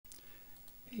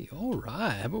Hey, all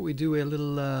right. How about we do a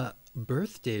little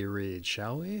birthday read,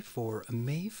 shall we? For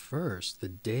May 1st, the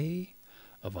day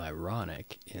of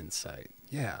ironic insight.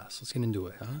 Yeah, so let's get into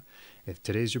it, huh? If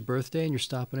today's your birthday and you're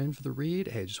stopping in for the read,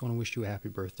 hey, just want to wish you a happy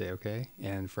birthday, okay?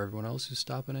 And for everyone else who's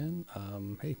stopping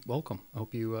in, hey, welcome. I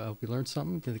hope you learned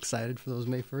something. Get excited for those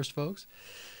May 1st, folks.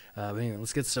 But anyway,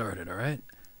 let's get started, all right?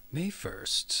 May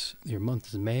 1st. Your month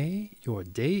is May. Your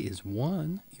day is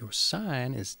 1. Your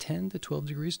sign is 10 to 12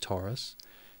 degrees Taurus.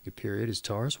 Your period is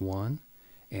Taurus I,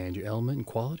 and your element and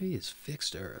quality is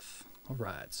fixed earth. All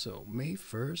right, so May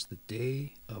 1st, the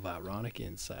day of ironic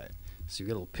insight. So you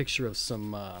got a little picture of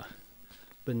some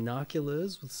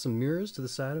binoculars with some mirrors to the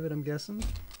side of it, I'm guessing.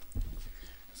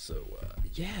 So,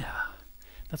 yeah,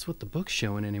 that's what the book's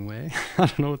showing anyway. I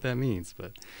don't know what that means,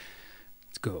 but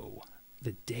let's go.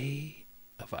 The day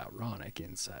of ironic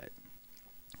insight.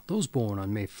 Those born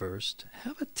on May 1st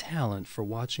have a talent for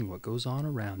watching what goes on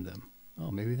around them. Oh,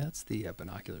 maybe that's the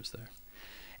binoculars there.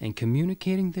 And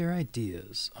communicating their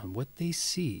ideas on what they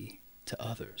see to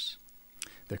others.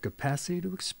 Their capacity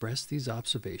to express these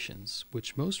observations,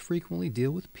 which most frequently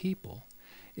deal with people,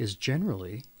 is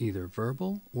generally either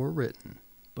verbal or written,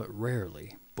 but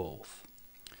rarely both.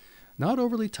 Not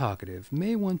overly talkative,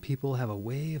 May 1 people have a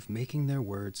way of making their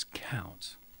words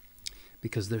count,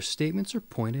 because their statements are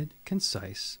pointed,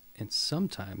 concise, and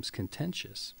sometimes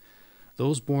contentious.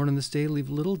 Those born on this day leave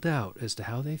little doubt as to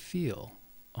how they feel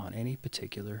on any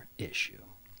particular issue.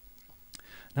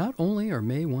 Not only are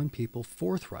May 1 people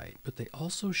forthright, but they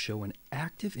also show an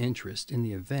active interest in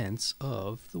the events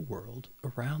of the world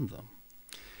around them.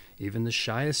 Even the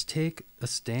shyest take a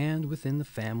stand within the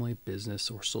family, business,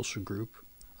 or social group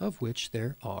of which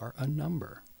there are a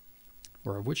number,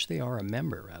 or of which they are a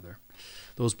member, rather.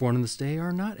 Those born on this day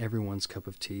are not everyone's cup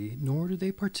of tea, nor do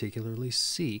they particularly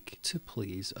seek to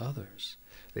please others.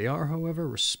 They are, however,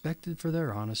 respected for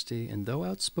their honesty, and though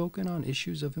outspoken on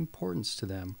issues of importance to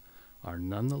them, are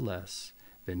nonetheless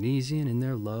Venusian in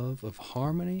their love of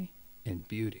harmony and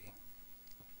beauty.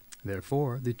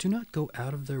 Therefore, they do not go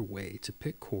out of their way to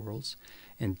pick quarrels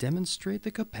and demonstrate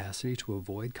the capacity to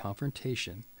avoid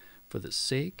confrontation for the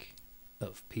sake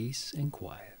of peace and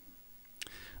quiet.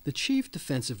 The chief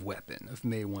defensive weapon of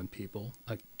May 1 people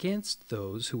against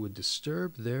those who would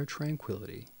disturb their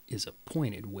tranquility is a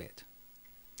pointed wit,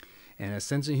 and a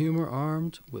sense of humor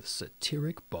armed with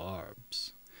satiric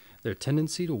barbs. Their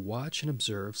tendency to watch and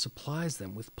observe supplies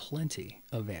them with plenty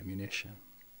of ammunition.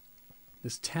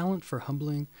 This talent for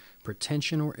humbling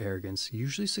pretension or arrogance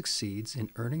usually succeeds in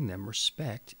earning them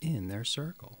respect in their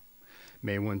circle.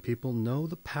 May 1 people know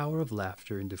the power of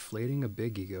laughter in deflating a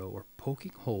big ego or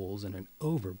poking holes in an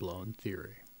overblown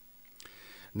theory.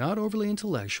 Not overly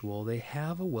intellectual, they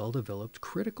have a well-developed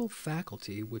critical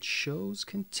faculty which shows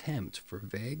contempt for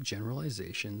vague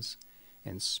generalizations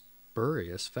and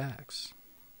spurious facts.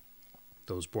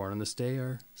 Those born on this day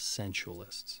are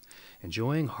sensualists,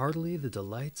 enjoying heartily the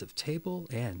delights of table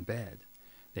and bed.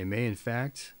 They may, in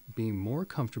fact, be more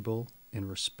comfortable in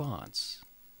response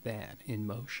than in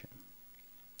motion,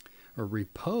 or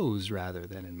repose rather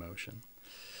than in motion.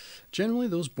 Generally,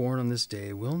 those born on this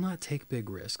day will not take big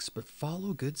risks, but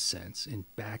follow good sense in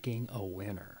backing a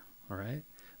winner. All right?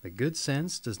 The good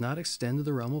sense does not extend to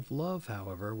the realm of love,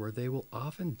 however, where they will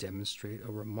often demonstrate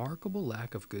a remarkable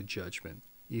lack of good judgment,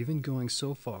 even going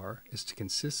so far as to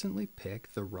consistently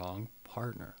pick the wrong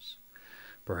partners.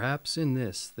 Perhaps in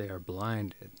this they are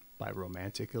blinded by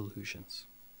romantic illusions.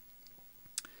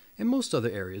 In most other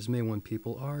areas, May 1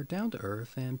 people are down to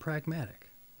earth and pragmatic.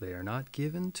 They are not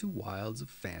given to wilds of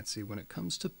fancy when it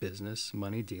comes to business,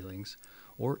 money dealings,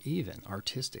 or even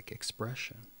artistic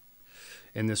expression.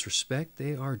 In this respect,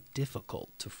 they are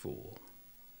difficult to fool,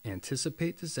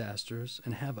 anticipate disasters,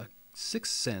 and have a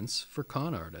sixth sense for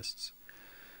con artists.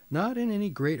 Not in any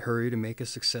great hurry to make a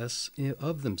success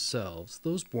of themselves,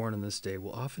 those born on this day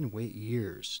will often wait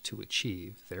years to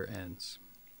achieve their ends.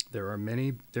 There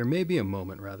may be a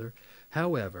moment, rather,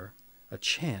 however, a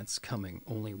chance coming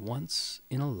only once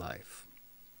in a life,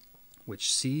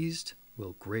 which seized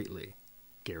will greatly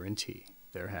guarantee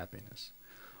their happiness.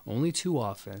 Only too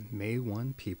often, May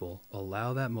 1 people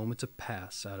allow that moment to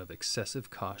pass out of excessive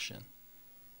caution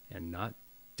and not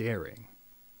daring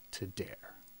to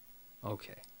dare.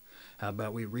 Okay, how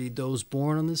about we read those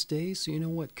born on this day so you know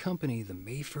what company the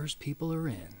May 1st people are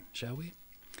in, shall we?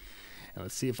 And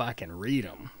let's see if I can read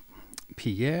them.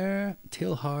 Pierre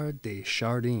Teilhard de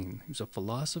Chardin, who's a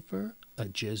philosopher, a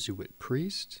Jesuit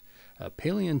priest, a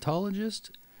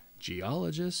paleontologist,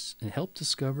 geologist, and helped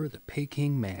discover the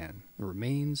Peking man, the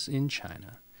remains in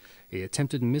China. He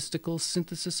attempted mystical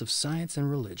synthesis of science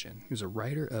and religion. He was a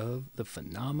writer of The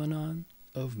Phenomenon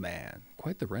of Man,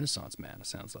 quite the Renaissance man, it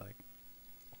sounds like.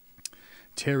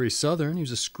 Terry Southern, he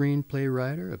was a screenplay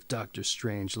writer of Dr.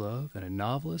 Strangelove and a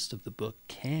novelist of the book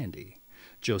Candy.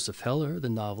 Joseph Heller, the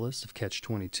novelist of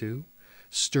Catch-22.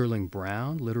 Sterling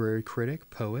Brown, literary critic,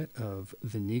 poet of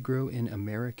The Negro in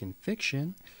American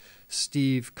Fiction.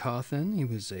 Steve Cawthon, he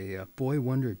was a boy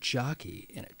wonder jockey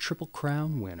and a Triple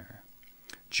Crown winner.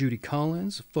 Judy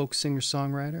Collins, a folk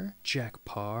singer-songwriter. Jack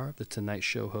Parr, the Tonight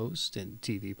Show host and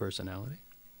TV personality.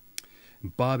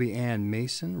 Bobby Ann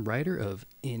Mason, writer of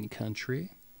In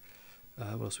Country.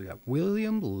 What else we got?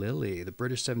 William Lilly, the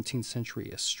British 17th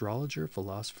century astrologer,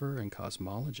 philosopher, and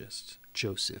cosmologist.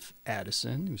 Joseph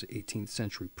Addison, who was an 18th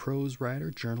century prose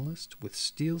writer, journalist with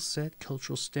steel-set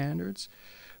cultural standards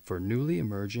for newly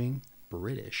emerging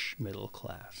British middle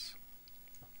class.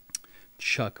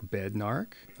 Chuck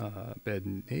Bednarik,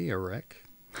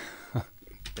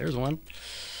 there's one.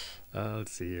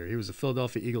 Let's see here. He was a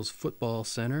Philadelphia Eagles football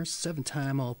center,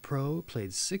 7-time All-Pro,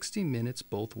 played 60 minutes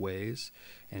both ways,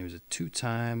 and he was a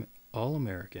 2-time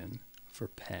All-American for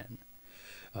Penn.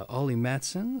 Ollie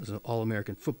Matson was an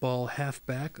All-American football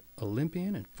halfback,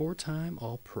 Olympian, and 4-time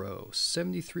All-Pro,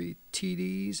 73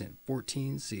 TDs and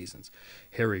 14 seasons.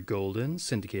 Harry Golden,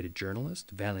 syndicated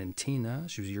journalist. Valentina,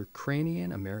 she was a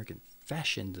Ukrainian-American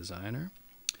fashion designer.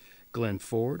 Glenn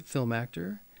Ford, film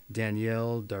actor.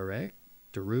 Danielle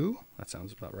Daru, that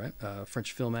sounds about right,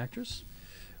 French film actress.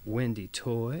 Wendy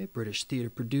Toy, British theater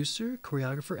producer,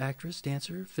 choreographer, actress,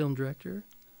 dancer, film director.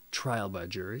 Trial by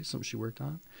Jury, something she worked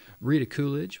on. Rita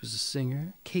Coolidge was a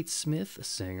singer. Kate Smith, a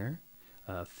singer.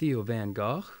 Theo Van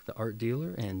Gogh, the art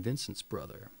dealer, and Vincent's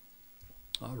brother.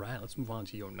 All right, let's move on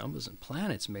to your numbers and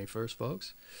planets, May 1st,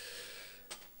 folks.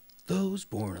 Those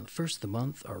born on the 1st of the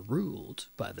month are ruled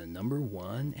by the number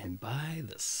 1 and by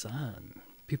the sun.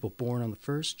 People born on the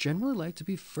 1st generally like to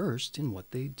be first in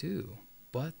what they do,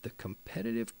 but the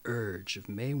competitive urge of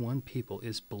May 1 people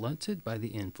is blunted by the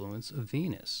influence of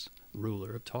Venus,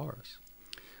 ruler of Taurus.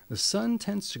 The sun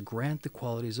tends to grant the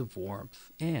qualities of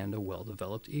warmth and a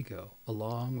well-developed ego,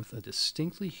 along with a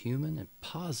distinctly human and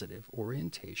positive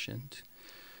orientation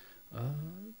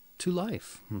to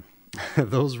life.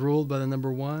 Those ruled by the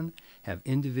number 1 have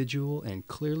individual and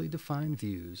clearly defined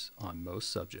views on most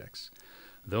subjects.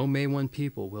 Though May 1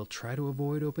 people will try to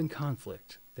avoid open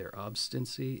conflict, their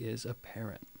obstinacy is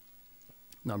apparent.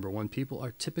 Number 1 people are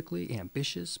typically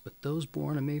ambitious, but those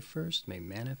born on May 1st may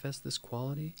manifest this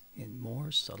quality in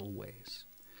more subtle ways.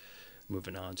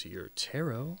 Moving on to your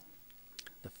tarot,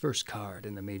 the first card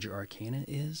in the major arcana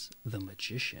is the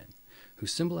Magician, who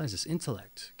symbolizes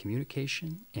intellect,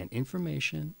 communication, and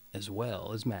information, as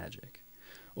well as magic.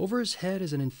 Over his head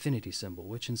is an infinity symbol,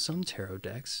 which in some tarot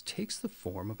decks takes the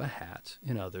form of a hat,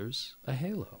 in others, a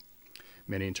halo.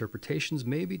 Many interpretations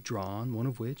may be drawn, one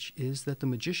of which is that the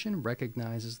magician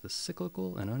recognizes the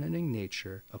cyclical and unending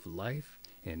nature of life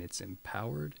and it's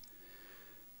empowered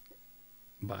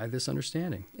by this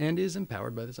understanding, and is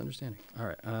empowered by this understanding. All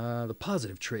right, the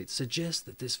positive traits suggest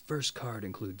that this first card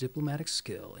includes diplomatic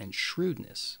skill and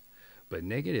shrewdness, but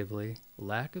negatively,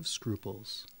 lack of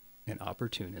scruples and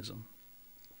opportunism.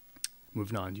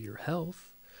 Moving on to your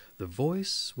health, the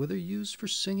voice, whether used for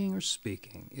singing or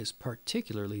speaking, is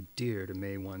particularly dear to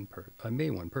May 1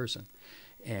 person,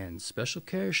 and special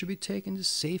care should be taken to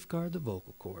safeguard the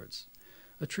vocal cords,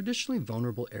 a traditionally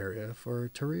vulnerable area for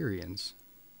Taurarians.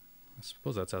 I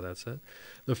suppose that's how that's said.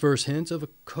 The first hint of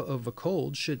a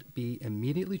cold should be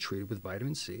immediately treated with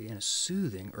vitamin C and a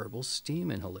soothing herbal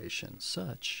steam inhalation,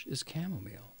 such as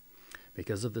chamomile.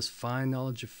 Because of this fine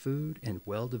knowledge of food and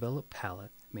well-developed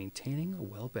palate, maintaining a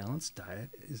well-balanced diet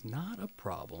is not a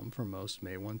problem for most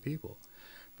May 1 people,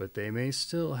 but they may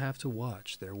still have to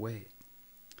watch their weight.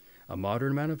 A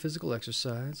moderate amount of physical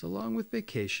exercise, along with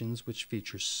vacations which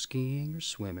feature skiing or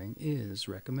swimming, is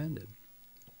recommended.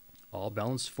 All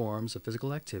balanced forms of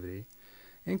physical activity,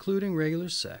 including regular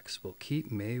sex, will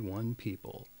keep May 1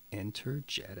 people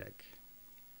energetic.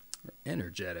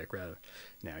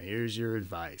 Now here's your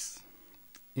advice.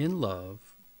 In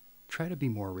love, try to be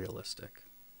more realistic.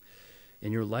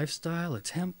 In your lifestyle,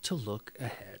 attempt to look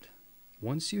ahead.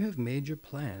 Once you have made your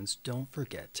plans, don't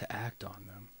forget to act on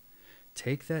them.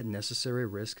 Take that necessary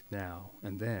risk now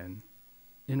and then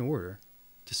in order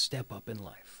to step up in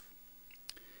life.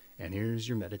 And here's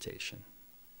your meditation.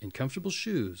 In comfortable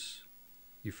shoes,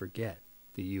 you forget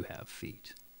that you have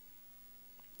feet.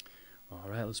 All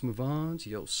right, let's move on to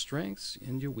your strengths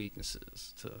and your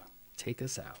weaknesses to take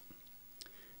us out.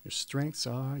 Your strengths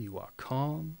are you are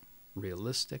calm,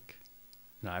 realistic,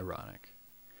 and ironic.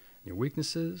 Your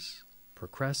weaknesses,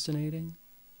 procrastinating,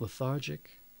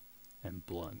 lethargic, and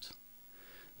blunt.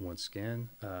 Once again,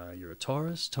 you're a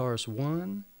Taurus, Taurus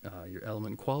I. Your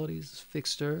element qualities is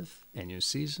fixed earth, and your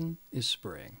season is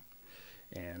spring.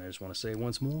 And I just want to say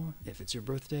once more, if it's your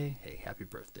birthday, hey, happy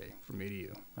birthday from me to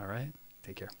you. All right?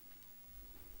 Take care.